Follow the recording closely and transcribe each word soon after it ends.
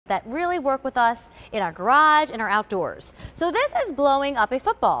that really work with us in our garage and our outdoors. So this is blowing up a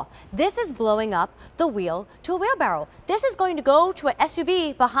football. This is blowing up the wheel to a wheelbarrow. This is going to go to an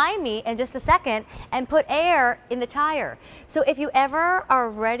SUV behind me in just a second and put air in the tire. So if you ever are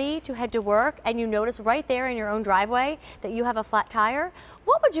ready to head to work and you notice right there in your own driveway that you have a flat tire,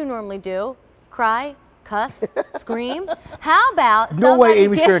 what would you normally do? Cry? Cuss? Scream? How about no way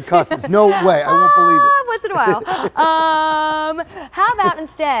Amy shared cusses. No way. I won't believe it. Once in a while. How about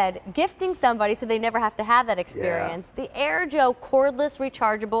instead gifting somebody so they never have to have that experience? Yeah. The AirJoe Cordless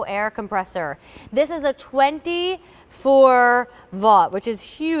Rechargeable Air Compressor. This is a 24 volt, which is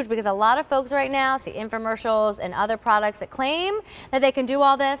huge because a lot of folks right now see infomercials and other products that claim that they can do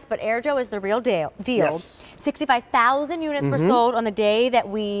all this, but AirJoe is the real deal. Yes. 65,000 units were sold on the day that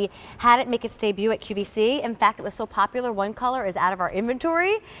we had it make its debut at QVC. In fact, it was so popular, one color is out of our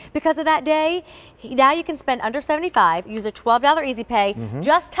inventory because of that day. Now you can spend under $75, use a $12 Easy Pay.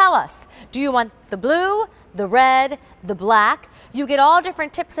 Just tell us, do you want the blue, the red, the black? You get all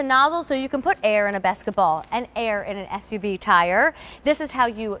different tips and nozzles so you can put air in a basketball and air in an SUV tire. This is how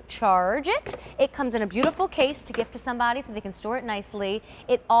you charge it. It comes in a beautiful case to gift to somebody so they can store it nicely.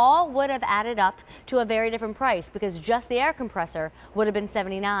 It all would have added up to a very different price because just the air compressor would have been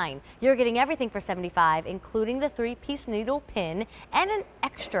 $79. You're getting everything for $75, including the 3-piece needle pin and an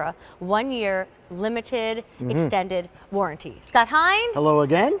extra 1-year limited extended warranty. Scott Hine. Hello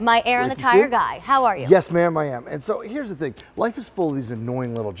again. My air in the tire guy. How are you? Yes, ma'am, I am. And so here's the thing. Life is full of these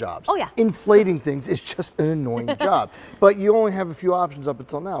annoying little jobs. Oh, yeah. Inflating things is just an annoying job. But you only have a few options up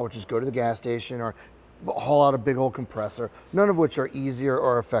until now, which is go to the gas station or haul out a big old compressor, none of which are easier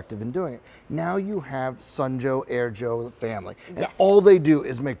or effective in doing it. Now you have Sunjoe, AirJoe family, and all they do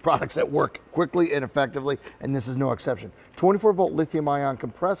is make products that work quickly and effectively, and this is no exception. 24-volt lithium-ion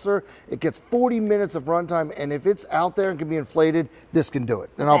compressor, it gets 40 minutes of runtime, and if it's out there and can be inflated, this can do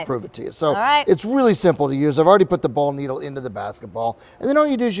it, and I'll prove it to you. So it's really simple to use. I've already put the ball needle into the basketball, and then all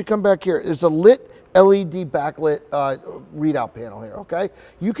you do is you come back here. There's a lit LED backlit readout panel here, okay?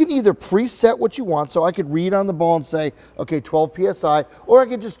 You can either preset what you want, so I could read on the ball and say, okay, 12 PSI, or I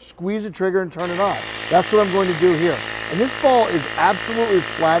could just squeeze the trigger and turn it on. That's what I'm going to do here. And this ball is absolutely as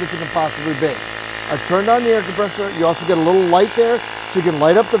flat as it can possibly be. I've turned on the air compressor. You also get a little light there, so you can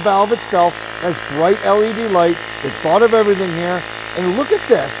light up the valve itself. Nice bright LED light. They thought of everything here. And look at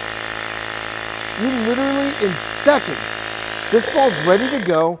this. You literally, in seconds, this ball's ready to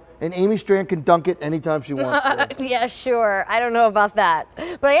go, and Amy Strand can dunk it anytime she wants to. Yeah, sure. I don't know about that.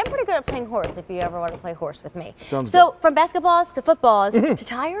 But I am pretty good at playing horse if you ever want to play horse with me. Sounds so good. From basketballs to footballs to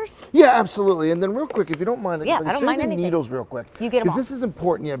tires? Yeah, absolutely. And then real quick, if you don't mind, I don't mind anything. Needles real quick. You get them all. Because this is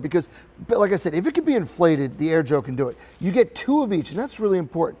important, because like I said, if it can be inflated, the AirJoe can do it. You get 2 of each, and that's really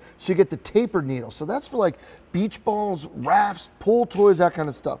important. So you get the tapered needle. So that's for like beach balls, rafts, pool toys, that kind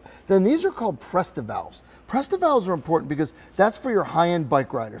of stuff. Then these are called Presta valves. Presta valves are important because that's for your high-end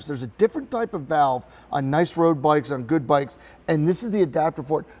bike riders. There's a different type of valve on nice road bikes, on good bikes, and this is the adapter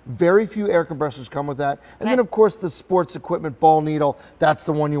for it. Very few air compressors come with that. And then, of course, the sports equipment ball needle, that's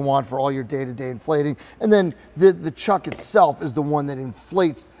the one you want for all your day-to-day inflating. And then the chuck itself is the one that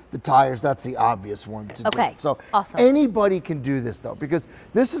inflates the tires. That's the obvious one to do. So anybody can do this, though, because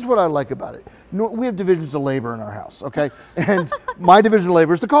this is what I like about it. We have divisions of labor in our house, okay? And my division of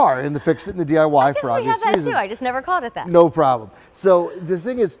labor is the car and the fix it and the DIY for obvious reasons. Too. I just never called it that. No problem. So the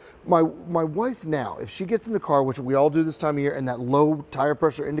thing is, my wife now, if she gets in the car, which we all do this time of year, and that low tire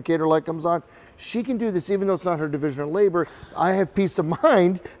pressure indicator light comes on, she can do this even though it's not her division of labor. I have peace of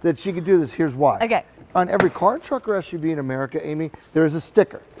mind that she can do this. Here's why. Okay. On every car, truck, or SUV in America, Amy, there is a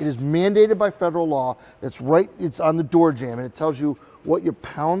sticker. It is mandated by federal law. That's right, it's on the door jamb, and it tells you what your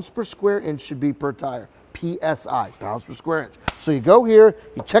pounds per square inch should be per tire. PSI, pounds per square inch. So you go here,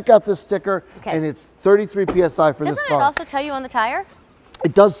 you check out this sticker, and it's 33 PSI for this car. Doesn't it also tell you on the tire?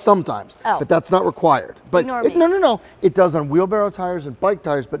 It does sometimes, but that's not required. But no. It does on wheelbarrow tires and bike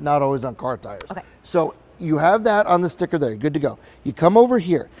tires, but not always on car tires. Okay. So you have that on the sticker there. You're good to go. You come over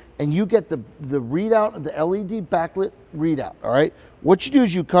here, and you get the readout, the LED backlit readout, all right? What you do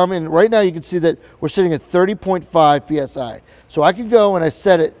is you come in, right now you can see that we're sitting at 30.5 PSI. So I can go and I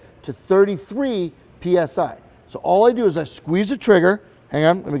set it to 33 PSI. So all I do is I squeeze the trigger. Hang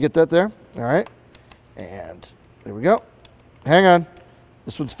on, let me get that there, all right? And there we go. Hang on.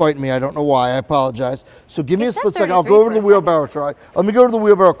 This one's fighting me. I don't know why. I apologize. So give me a split second. I'll go over to the wheelbarrow. Try. Let me go to the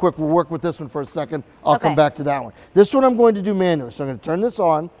wheelbarrow quick. We'll work with this one for a second. I'll come back to that one. This one I'm going to do manually. So I'm going to turn this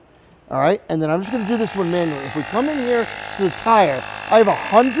on. All right. And then I'm just going to do this one manually. If we come in here to the tire, I have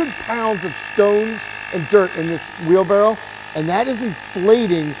 100 pounds of stones and dirt in this wheelbarrow. And that is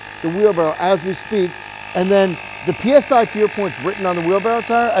inflating the wheelbarrow as we speak. And then the PSI, to your point, is written on the wheelbarrow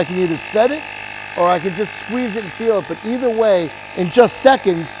tire. I can either set it or I can just squeeze it and feel it. But either way, in just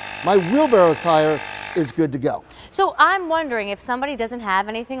seconds, my wheelbarrow tire is good to go. So I'm wondering if somebody doesn't have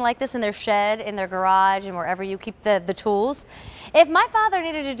anything like this in their shed, in their garage, and wherever you keep the tools. If my father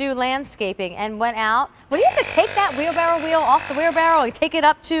needed to do landscaping and went out, would he have to take that wheelbarrow wheel off the wheelbarrow and take it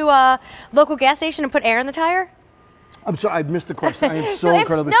up to a local gas station and put air in the tire? I'm sorry, I missed the question. I am so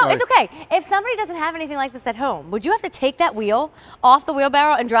incredibly sorry. No, it's okay. If somebody doesn't have anything like this at home, would you have to take that wheel off the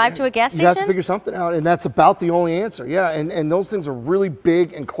wheelbarrow and drive to a gas station? You have to figure something out, and that's about the only answer. Yeah, and those things are really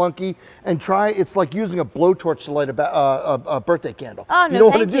big and clunky. And it's like using a blowtorch to light a birthday candle. Oh, no, you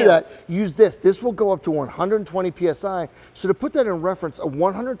don't want to do that. Use this. This will go up to 120 PSI. So to put that in reference, a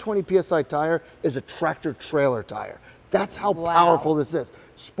 120 PSI tire is a tractor trailer tire. That's how powerful this is.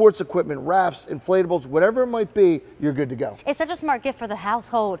 Sports equipment, rafts, inflatables, whatever it might be, you're good to go. It's such a smart gift for the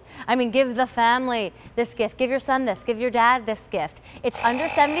household. I mean, give the family this gift, give your son this, give your dad this gift. It's under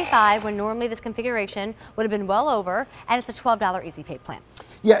 $75 when normally this configuration would have been well over, and it's a $12 easy pay plan.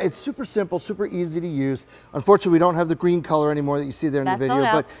 Yeah, it's super simple, super easy to use. Unfortunately, we don't have the green color anymore that you see there in the video,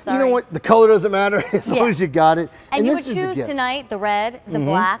 but you know what? The color doesn't matter as long as you got it. And you would choose tonight the red, the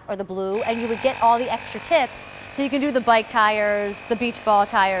black, or the blue, and you would get all the extra tips. So you can do the bike tires, the beach ball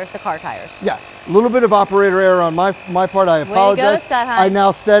tires, the car tires. Yeah, a little bit of operator error on my part. I apologize. Way to go, Scott Hine. I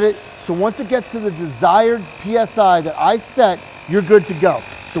now set it. So once it gets to the desired PSI that I set, you're good to go.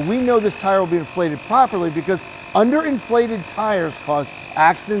 So we know this tire will be inflated properly because underinflated tires cause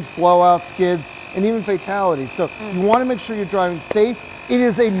accidents, blowouts, skids, and even fatalities. So you want to make sure you're driving safe. It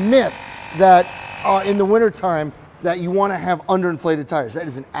is a myth that in the wintertime that you want to have underinflated tires. That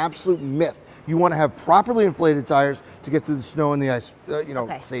is an absolute myth. You want to have properly inflated tires to get through the snow and the ice,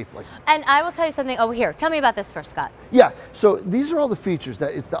 safely. And I will tell you something over here. Tell me about this first, Scott. Yeah, so these are all the features.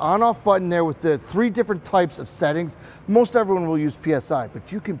 It's the on-off button there with the 3 different types of settings. Most everyone will use PSI,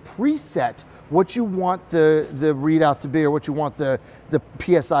 but you can preset what you want the readout to be or what you want the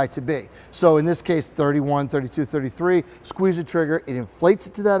PSI to be. So in this case, 31, 32, 33, squeeze the trigger, it inflates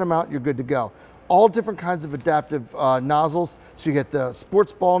it to that amount, you're good to go. All different kinds of adaptive nozzles. So you get the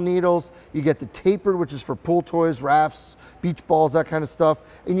sports ball needles, you get the tapered, which is for pool toys, rafts, beach balls, that kind of stuff.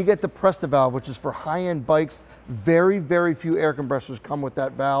 And you get the Presta valve, which is for high-end bikes. Very, very few air compressors come with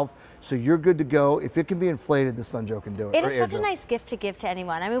that valve. So you're good to go. If it can be inflated, the Sunjoe can do it. It is such a nice gift to give to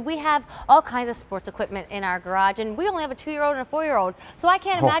anyone. I mean, we have all kinds of sports equipment in our garage, and we only have a 2-year-old and a 4-year-old. So I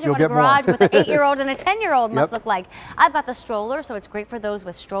can't imagine what a garage with an 8-year-old and a 10-year-old must look like. I've got the stroller, so it's great for those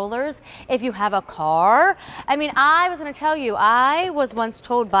with strollers. If you have a car, I mean, I was going to tell you, I was once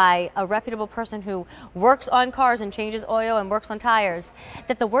told by a reputable person who works on cars and changes oil and works on tires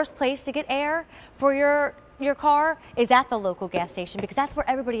that the worst place to get air for your car is at the local gas station because that's where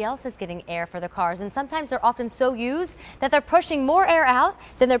everybody else is getting air for their cars. And sometimes they're often so used that they're pushing more air out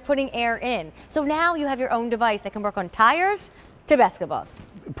than they're putting air in. So now you have your own device that can work on tires to basketballs.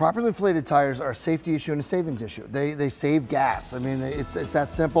 Properly inflated tires are a safety issue and a savings issue. They save gas. I mean, it's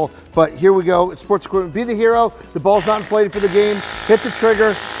that simple. But here we go. It's sports equipment. Be the hero. The ball's not inflated for the game. Hit the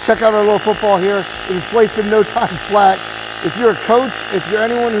trigger. Check out our little football here. It inflates in no time flat. If you're a coach, if you're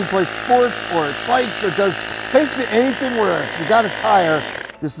anyone who plays sports or bikes or does basically anything where you got a tire,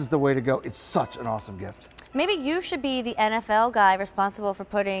 this is the way to go. It's such an awesome gift. Maybe you should be the NFL guy responsible for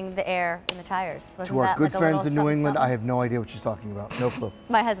putting the air in the tires. To our good friends in New England, I have no idea what she's talking about. No clue.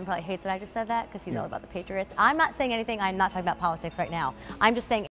 My husband probably hates that I just said that because he's all about the Patriots. I'm not saying anything. I'm not talking about politics right now. I'm just saying